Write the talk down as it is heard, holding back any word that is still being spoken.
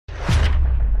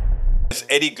It's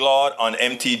Eddie Glaude on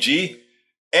MTG.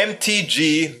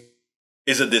 MTG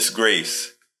is a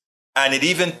disgrace. And it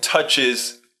even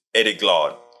touches Eddie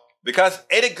Glaude. Because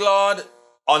Eddie Glaude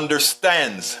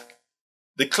understands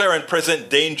the clear and present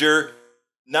danger,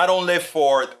 not only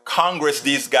for Congress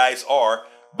these guys are,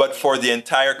 but for the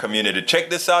entire community. Check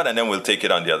this out, and then we'll take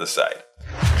it on the other side.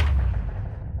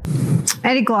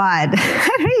 Eddie Glaude,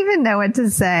 I don't even know what to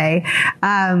say.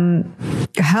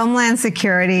 Homeland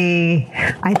Security,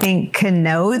 I think,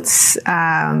 connotes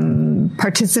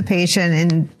participation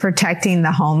in protecting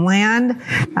the homeland.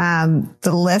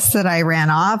 The list that I ran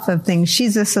off of things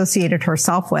she's associated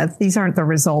herself with, these aren't the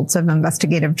results of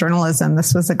investigative journalism.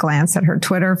 This was a glance at her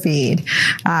Twitter feed,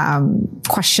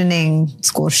 questioning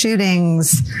school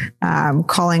shootings,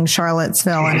 calling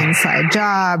Charlottesville an inside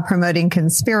job, promoting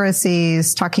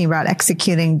conspiracies, talking about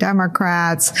executing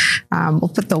Democrats. We'll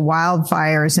put the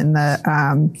wildfires in the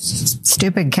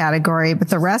stupid category, but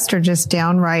the rest are just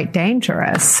downright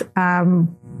dangerous.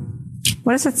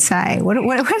 What does it say? What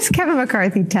is Kevin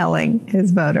McCarthy telling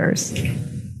his voters?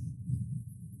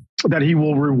 That he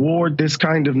will reward this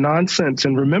kind of nonsense.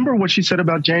 And remember what she said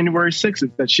about January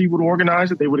 6th, that she would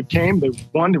organize it, they would have came, they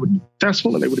won, they would be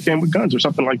successful, and they would have came with guns or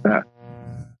something like that.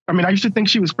 I mean, I used to think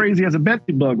she was crazy as a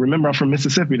Betsy bug. Remember, I'm from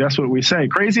Mississippi. That's what we say.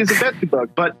 Crazy as a Betsy bug.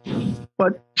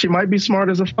 But she might be smart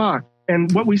as a fox.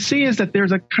 And what we see is that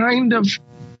there's a kind of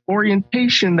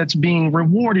orientation that's being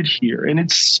rewarded here. And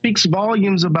it speaks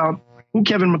volumes about who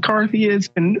Kevin McCarthy is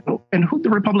and who the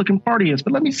Republican Party is.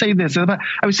 But let me say this.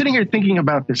 I was sitting here thinking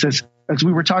about this as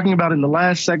we were talking about in the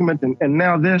last segment and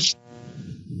now this.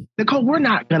 Nicole, we're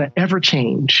not going to ever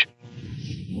change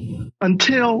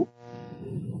until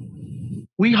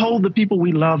we hold the people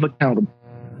we love accountable.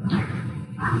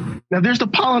 Now, there's the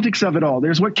politics of it all.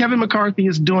 There's what Kevin McCarthy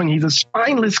is doing. He's a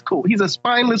spineless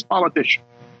politician.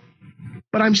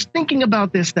 But I'm thinking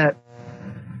about this, that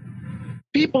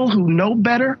people who know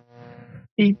better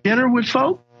eat dinner with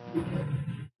folk.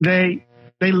 They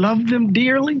love them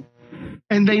dearly,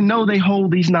 and they know they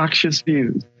hold these noxious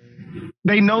views.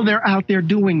 They know they're out there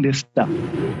doing this stuff,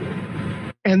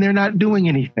 and they're not doing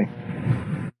anything.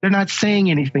 They're not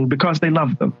saying anything because they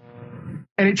love them.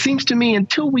 And it seems to me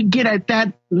until we get at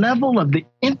that level of the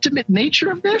intimate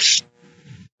nature of this,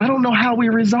 I don't know how we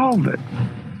resolve it.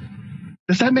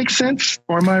 Does that make sense?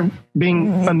 Or am I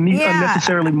being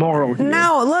unnecessarily moral here?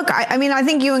 No, look, I mean, I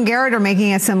think you and Garrett are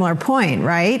making a similar point,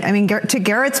 right? I mean, to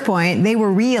Garrett's point, they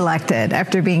were reelected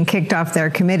after being kicked off their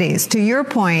committees. To your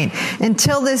point,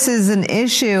 until this is an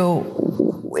issue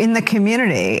in the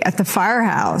community, at the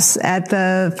firehouse, at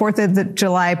the 4th of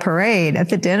July parade, at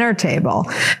the dinner table,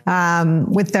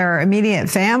 with their immediate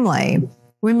family,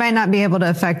 we might not be able to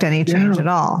affect any change at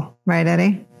all. Right,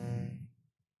 Eddie?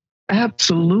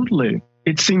 Absolutely.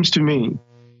 It seems to me.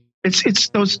 It's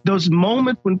those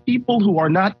moments when people who are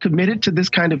not committed to this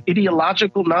kind of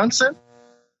ideological nonsense,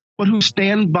 but who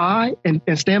stand by and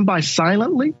stand by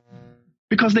silently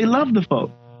because they love the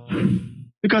folk,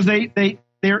 because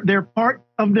they're part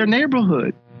of their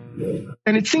neighborhood.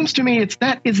 And it seems to me it's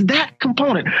that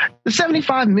component. The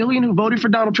 75 million who voted for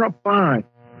Donald Trump, fine.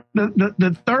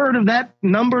 The third of that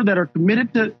number that are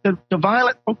committed to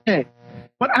violence, okay.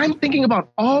 But I'm thinking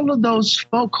about all of those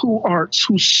folk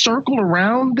who circle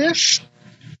around this,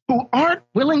 who aren't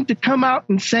willing to come out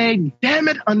and say, damn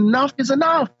it, enough is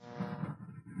enough.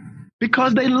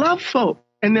 Because they love folk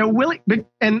and they're willing,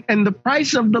 and the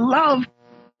price of the love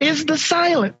is the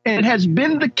silence. And it has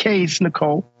been the case,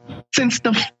 Nicole, since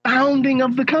the founding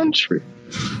of the country.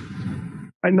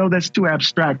 I know that's too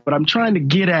abstract, but I'm trying to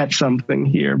get at something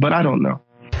here, but I don't know.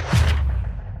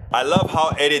 I love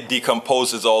how Eddie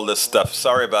decomposes all this stuff.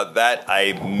 Sorry about that.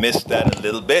 I missed that a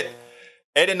little bit.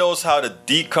 Eddie knows how to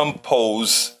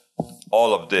decompose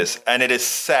all of this, and it is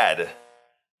sad.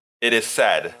 It is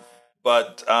sad,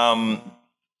 but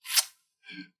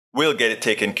we'll get it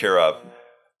taken care of.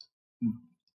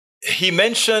 He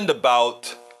mentioned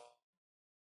about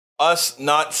us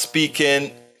not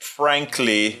speaking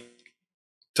frankly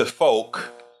to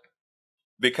folk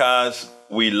because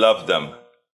we love them.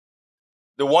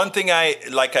 The one thing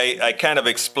I kind of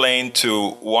explained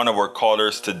to one of our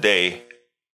callers today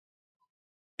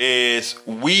is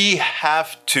we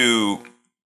have to,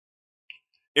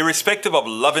 irrespective of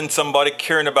loving somebody,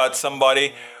 caring about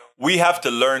somebody, we have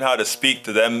to learn how to speak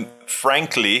to them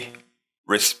frankly,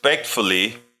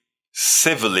 respectfully,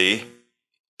 civilly,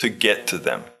 to get to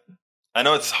them. I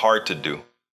know it's hard to do.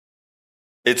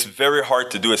 It's very hard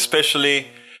to do, especially,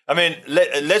 I mean,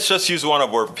 let's just use one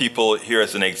of our people here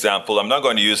as an example. I'm not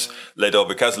going to use Ledo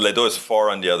because Ledo is far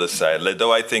on the other side.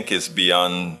 Ledo, I think, is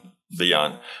beyond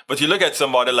beyond. But you look at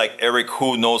somebody like Eric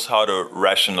who knows how to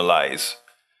rationalize.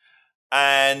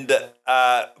 And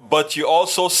but you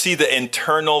also see the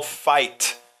internal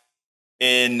fight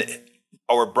in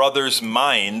our brother's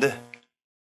mind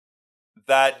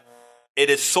that it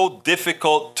is so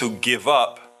difficult to give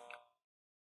up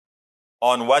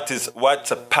on what's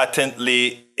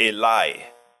patently a lie.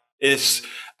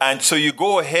 And so you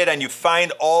go ahead and you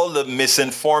find all the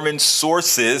misinforming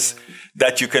sources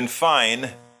that you can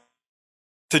find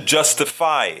to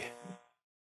justify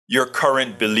your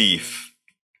current belief.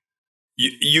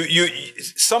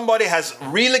 Somebody has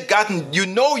really gotten,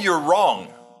 you're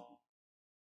wrong,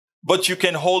 but you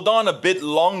can hold on a bit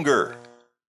longer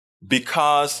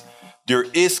because there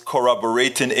is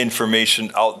corroborating information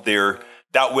out there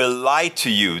that will lie to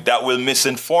you, that will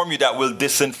misinform you, that will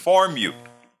disinform you.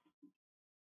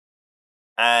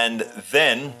 And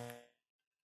then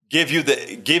give you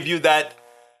that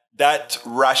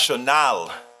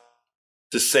rationale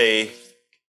to say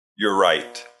you're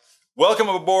right. Welcome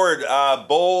aboard,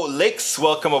 Bo Licks.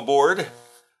 Welcome aboard.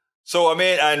 So,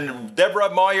 and Deborah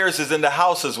Moyers is in the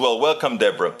house as well. Welcome,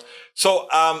 Deborah. So,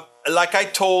 like I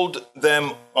told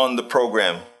them on the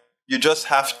program, you just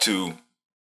have to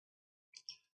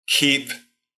keep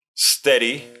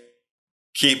steady,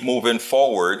 keep moving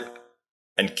forward,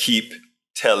 and keep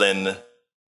telling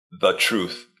the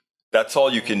truth. That's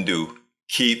all you can do.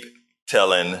 Keep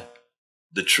telling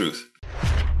the truth.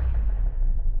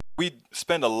 We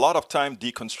spend a lot of time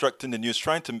deconstructing the news,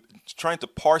 trying to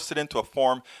parse it into a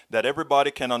form that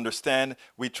everybody can understand.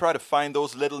 We try to find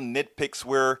those little nitpicks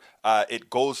where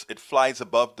it flies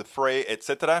above the fray,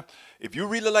 etc. If you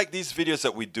really like these videos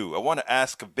that we do, I want to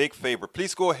ask a big favor.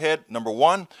 Please go ahead, number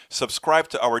 1, subscribe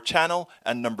to our channel,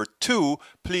 and number 2,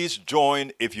 please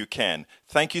join if you can.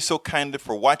 Thank you so kindly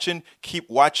for watching.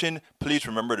 Keep watching. Please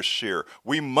remember to share.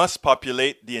 We must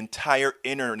populate the entire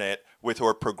internet with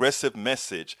our progressive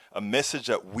message, a message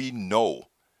that we know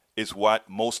is what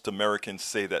most Americans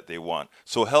say that they want.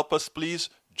 So help us, please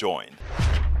join.